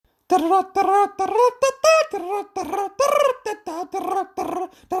Bang!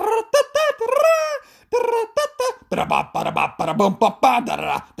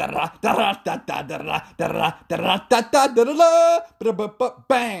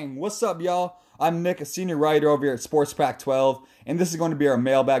 What's up, y'all? I'm Nick, a senior writer over here at Sports Pack 12, and this is going to be our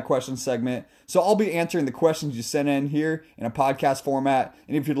mailbag question segment. So I'll be answering the questions you sent in here in a podcast format,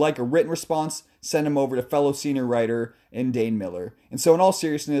 and if you'd like a written response, send them over to fellow senior writer and Dane Miller. And so in all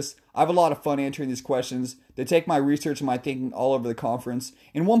seriousness, I have a lot of fun answering these questions. They take my research and my thinking all over the conference.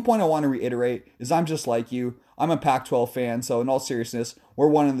 And one point I want to reiterate is I'm just like you. I'm a Pac-12 fan, so in all seriousness, we're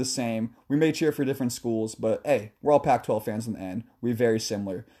one and the same. We may cheer for different schools, but hey, we're all Pac-12 fans in the end. We're very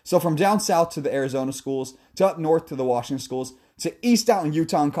similar. So from down south to the Arizona schools, to up north to the Washington schools, to east out in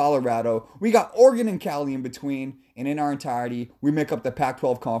Utah and Colorado, we got Oregon and Cali in between, and in our entirety, we make up the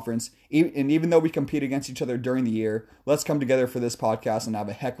Pac-12 conference. And even though we compete against each other during the year, let's come together for this podcast and have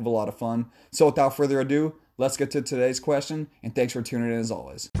a heck of a lot of fun. So without further ado, let's get to today's question, and thanks for tuning in as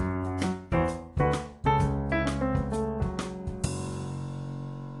always.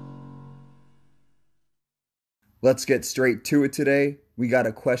 Let's get straight to it today. We got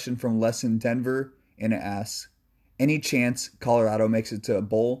a question from Les in Denver, and it asks, any chance Colorado makes it to a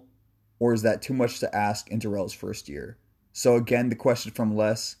bowl, or is that too much to ask in Darrell's first year? So again, the question from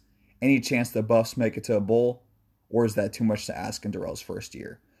Les, any chance the Buffs make it to a bowl, or is that too much to ask in Darrell's first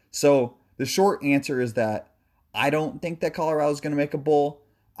year? So the short answer is that I don't think that Colorado is going to make a bowl.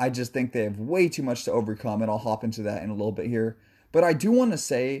 I just think they have way too much to overcome, and I'll hop into that in a little bit here. But I do want to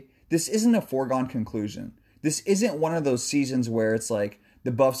say this isn't a foregone conclusion. This isn't one of those seasons where it's like the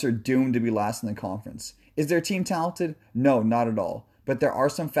Buffs are doomed to be last in the conference. Is their team talented? No, not at all. But there are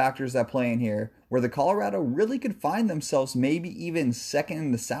some factors that play in here where the Colorado really could find themselves maybe even second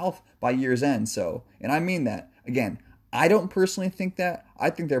in the South by year's end. So, and I mean that. Again, I don't personally think that.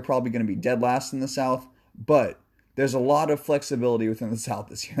 I think they're probably going to be dead last in the South. But there's a lot of flexibility within the South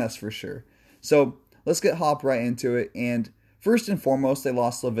this year, that's for sure. So let's hop right into it. And first and foremost, they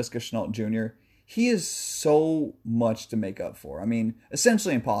lost Laviska Shenault Jr. He is so much to make up for. I mean,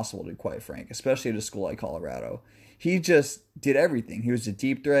 essentially impossible to be quite frank, especially at a school like Colorado. He just did everything. He was a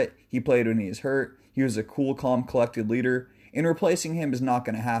deep threat. He played when he was hurt. He was a cool, calm, collected leader. And replacing him is not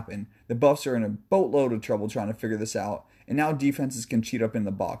going to happen. The Buffs are in a boatload of trouble trying to figure this out. And now defenses can cheat up in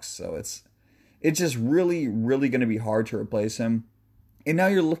the box. So it's just really, really going to be hard to replace him. And now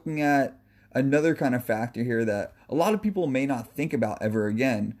you're looking at another kind of factor here that a lot of people may not think about ever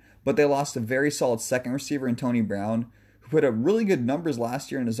again. But they lost a very solid second receiver in Tony Brown, who put up really good numbers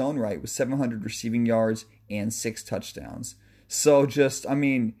last year in his own right with 700 receiving yards and 6 touchdowns. So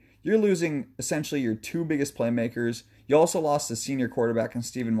you're losing essentially your two biggest playmakers. You also lost a senior quarterback in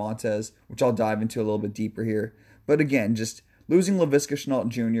Steven Montez, which I'll dive into a little bit deeper here. But again, just losing Laviska Shenault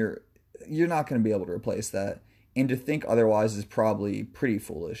Jr., you're not going to be able to replace that. And to think otherwise is probably pretty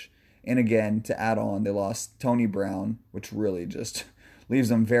foolish. And again, to add on, they lost Tony Brown, which really just leaves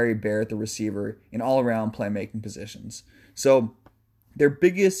them very bare at the receiver in all-around playmaking positions. So their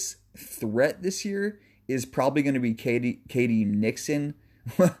biggest threat this year is probably going to be Katie Nixon,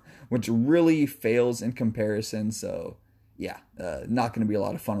 which really fails in comparison. So yeah, not going to be a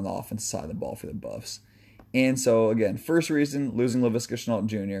lot of fun on the offensive side of the ball for the Buffs. And so again, first reason, losing Laviska Shenault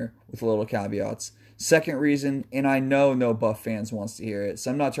Jr. with little caveats. Second reason, and I know no Buff fans wants to hear it,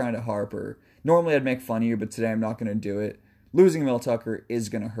 so I'm not trying to harp or normally I'd make fun of you, but today I'm not going to do it. Losing Mel Tucker is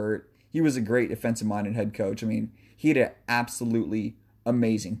going to hurt. He was a great defensive-minded head coach. I mean, he had an absolutely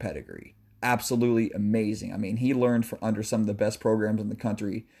amazing pedigree. Absolutely amazing. I mean, he learned from under some of the best programs in the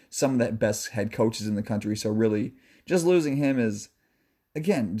country, some of the best head coaches in the country. So really, just losing him is,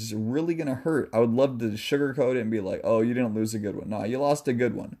 again, just really going to hurt. I would love to sugarcoat it and be like, oh, you didn't lose a good one. No, you lost a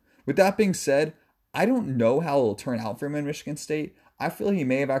good one. With that being said, I don't know how it'll turn out for him in Michigan State. I feel he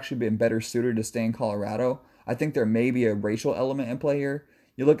may have actually been better suited to stay in Colorado. I think there may be a racial element in play here.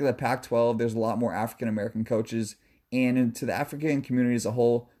 You look at the Pac-12, there's a lot more African-American coaches. And into the African community as a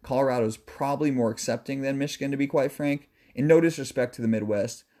whole, Colorado is probably more accepting than Michigan, to be quite frank. And no disrespect to the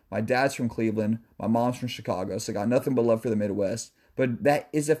Midwest. My dad's from Cleveland. My mom's from Chicago. So I got nothing but love for the Midwest. But that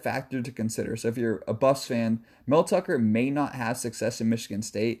is a factor to consider. So if you're a Buffs fan, Mel Tucker may not have success in Michigan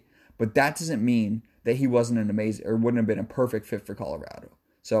State. But that doesn't mean that he wasn't an amazing or wouldn't have been a perfect fit for Colorado.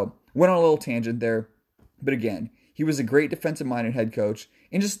 So went on a little tangent there. But again, he was a great defensive-minded head coach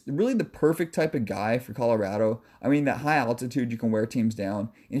and just really the perfect type of guy for Colorado. I mean, that high altitude, you can wear teams down.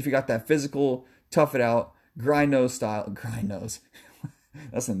 And if you got that physical, tough it out, grind nose style, grind nose.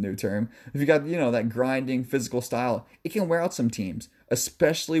 That's a new term. If you got, that grinding physical style, it can wear out some teams,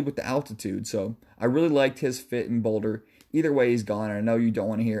 especially with the altitude. So I really liked his fit in Boulder. either way, he's gone. I know you don't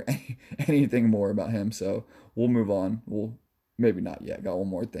want to hear anything more about him, so we'll move on. We'll maybe not yet. Got one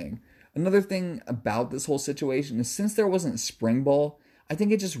more thing. Another thing about this whole situation is since there wasn't spring ball, I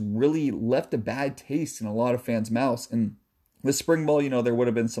think it just really left a bad taste in a lot of fans' mouths. And with spring ball, there would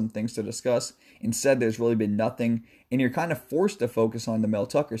have been some things to discuss. Instead, there's really been nothing, and you're kind of forced to focus on the Mel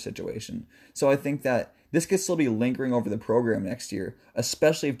Tucker situation. So I think that this could still be lingering over the program next year,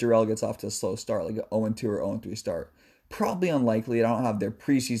 especially if Darrell gets off to a slow start, like an 0-2 or 0-3 start. Probably unlikely. I don't have their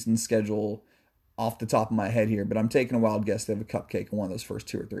preseason schedule off the top of my head here, but I'm taking a wild guess they have a cupcake in one of those first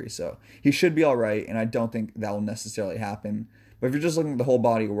 2 or 3. So he should be all right, and I don't think that will necessarily happen. But if you're just looking at the whole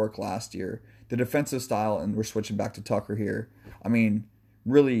body of work last year, the defensive style, and we're switching back to Tucker here, I mean,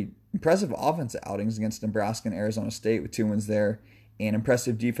 really impressive offensive outings against Nebraska and Arizona State with 2 wins there, and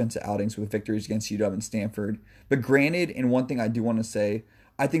impressive defensive outings with victories against UW and Stanford. But granted, and one thing I do want to say,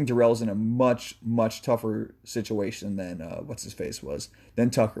 I think Darrell's in a much, much tougher situation than than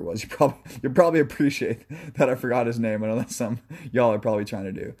Tucker was. You probably appreciate that I forgot his name. I know that's some y'all are probably trying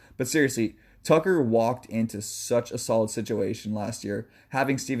to do. But seriously, Tucker walked into such a solid situation last year,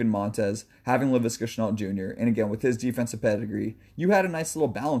 having Steven Montez, having Laviska Shenault Jr., and again, with his defensive pedigree, you had a nice little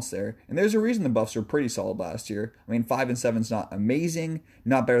balance there. And there's a reason the Buffs were pretty solid last year. I mean, 5-7 is not amazing,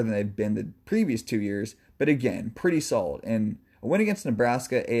 not better than they've been the previous 2 years, but again, pretty solid. And a win against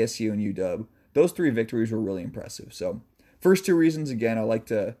Nebraska, ASU, and UW, those 3 victories were really impressive. So, first 2 reasons, again, I like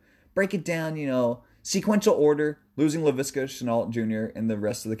to break it down, sequential order, losing Laviska Shenault Jr. and the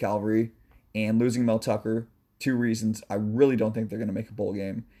rest of the cavalry, and losing Mel Tucker. 2 reasons I really don't think they're going to make a bowl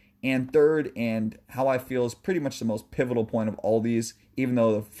game. And third, and how I feel is pretty much the most pivotal point of all these, even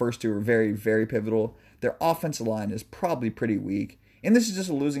though the first 2 are very, very pivotal, their offensive line is probably pretty weak. And this is just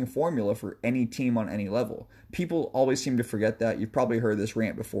a losing formula for any team on any level. People always seem to forget that. You've probably heard this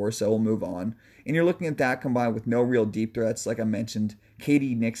rant before, so we'll move on. And you're looking at that combined with no real deep threats. Like I mentioned,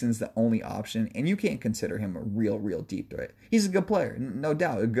 KD Nixon's the only option, and you can't consider him a real deep threat. He's a good player, no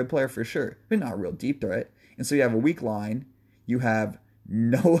doubt, a good player for sure, but not a real deep threat. And so you have a weak line. You have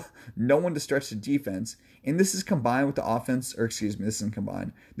no one to stretch the defense. And this is combined with the offense, this isn't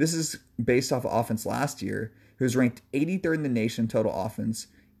combined. This is based off of offense last year, who's ranked 83rd in the nation total offense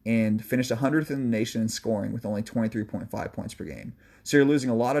and finished 100th in the nation in scoring with only 23.5 points per game. So you're losing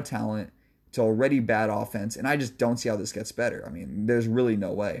a lot of talent to already bad offense, and I just don't see how this gets better. I mean, there's really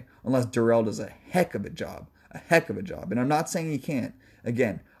no way, unless Darrell does a heck of a job. And I'm not saying he can't.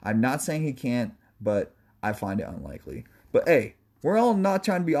 Again, I'm not saying he can't, but I find it unlikely. But hey, we're all not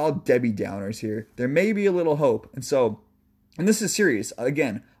trying to be all Debbie Downers here. There may be a little hope. And this is serious.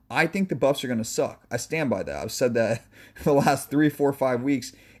 Again, I think the Buffs are going to suck. I stand by that. I've said that for the last 3, 4, 5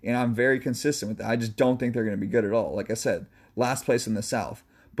 weeks, and I'm very consistent with that. I just don't think they're going to be good at all. Like I said, last place in the South.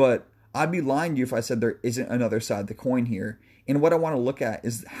 But I'd be lying to you if I said there isn't another side of the coin here. And what I want to look at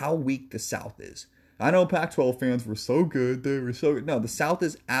is how weak the South is. I know Pac-12 fans were so good. They were so good. No, the South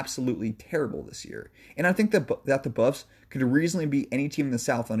is absolutely terrible this year. And I think that the Buffs could reasonably beat any team in the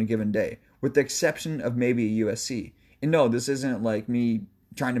South on a given day, with the exception of maybe a USC. And no, this isn't like me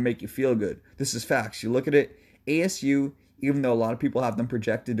trying to make you feel good. This is facts. You look at it, ASU, even though a lot of people have them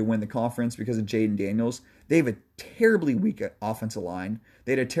projected to win the conference because of Jaden Daniels, they have a terribly weak offensive line.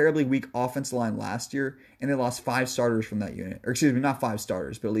 They had a terribly weak offensive line last year, and they lost 5 starters from that unit. Or excuse me, not 5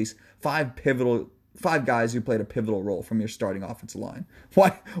 starters, but at least 5 guys who played a pivotal role from your starting offensive line.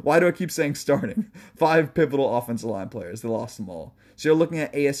 Why do I keep saying starting? 5 pivotal offensive line players. They lost them all. So you're looking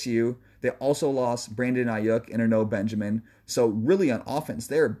at ASU. They also lost Brandon Ayuk and Eno Benjamin. So really on offense,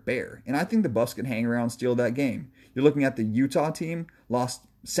 they're bare. And I think the Buffs can hang around and steal that game. You're looking at the Utah team, lost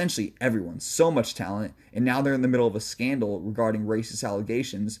essentially everyone, so much talent, and now they're in the middle of a scandal regarding racist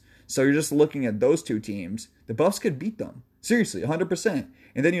allegations. So you're just looking at those 2 teams. The Buffs could beat them. Seriously, 100%.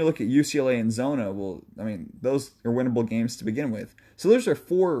 And then you look at UCLA and Zona. Well, I mean, those are winnable games to begin with. So those are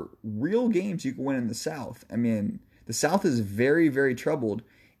 4 real games you can win in the South. I mean, the South is very, very troubled.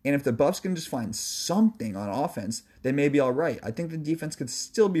 And if the Buffs can just find something on offense, they may be all right. I think the defense could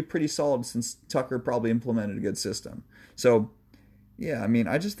still be pretty solid since Tucker probably implemented a good system. So, yeah, I mean,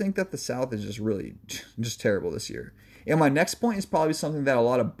 I just think that the South is just really just terrible this year. And my next point is probably something that a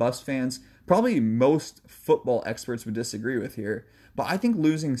lot of Buffs fans, probably most football experts would disagree with here. But I think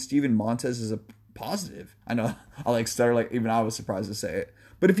losing Steven Montez is a positive. I know I stutter, even I was surprised to say it.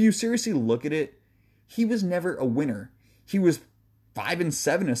 But if you seriously look at it, he was never a winner. He was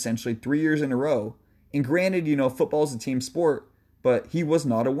 5-7 essentially 3 years in a row. And granted, football is a team sport, but he was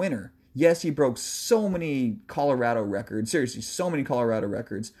not a winner. Yes, he broke so many Colorado records. Seriously, so many Colorado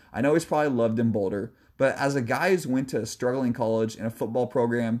records. I know he's probably loved in Boulder, but as a guy who's went to a struggling college and a football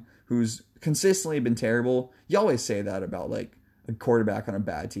program who's consistently been terrible. You always say that about like a quarterback on a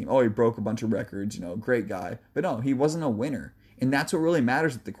bad team. Oh, he broke a bunch of records, great guy. But no, he wasn't a winner. And that's what really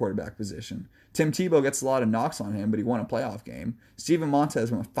matters at the quarterback position. Tim Tebow gets a lot of knocks on him, but he won a playoff game. Steven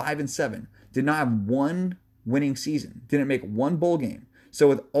Montez went 5-7, did not have one winning season, didn't make one bowl game. So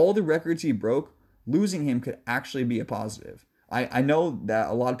with all the records he broke, losing him could actually be a positive. I know that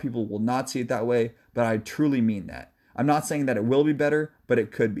a lot of people will not see it that way, but I truly mean that. I'm not saying that it will be better, but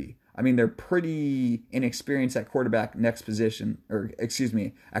it could be. I mean, they're pretty inexperienced at quarterback next position, or excuse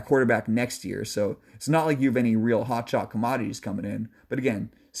me, at quarterback next year. So it's not like you have any real hotshot commodities coming in. But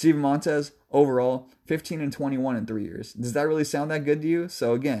again, Steven Montez, overall, 15-21 in 3 years. Does that really sound that good to you?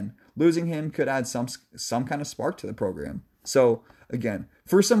 So again, losing him could add some kind of spark to the program. So again,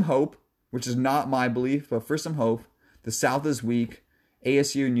 for some hope, which is not my belief, but for some hope, the South is weak.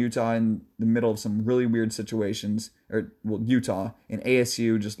 ASU and Utah in the middle of some really weird situations. Utah and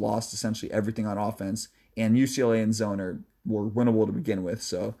ASU just lost essentially everything on offense. And UCLA and Zone were winnable to begin with.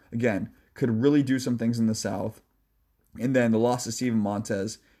 So again, could really do some things in the South. And then the loss of Steven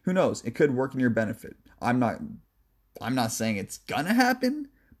Montez, who knows? It could work in your benefit. I'm not saying it's gonna happen,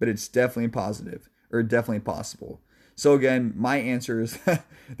 but it's definitely positive, or definitely possible. So again, my answer is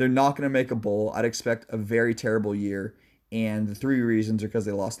they're not going to make a bowl. I'd expect a very terrible year. And the 3 reasons are because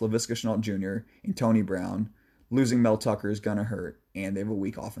they lost Laviska Shenault Jr. and Tony Brown. Losing Mel Tucker is going to hurt. And they have a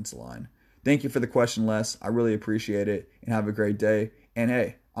weak offensive line. Thank you for the question, Les. I really appreciate it. And have a great day. And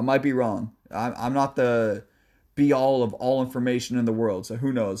hey, I might be wrong. I'm not the be-all of all information in the world. So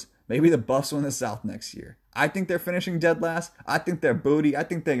who knows? Maybe the Buffs win the South next year. I think they're finishing dead last. I think they're booty. I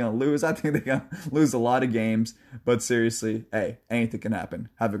think they're going to lose. I think they're going to lose a lot of games. But seriously, hey, anything can happen.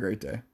 Have a great day.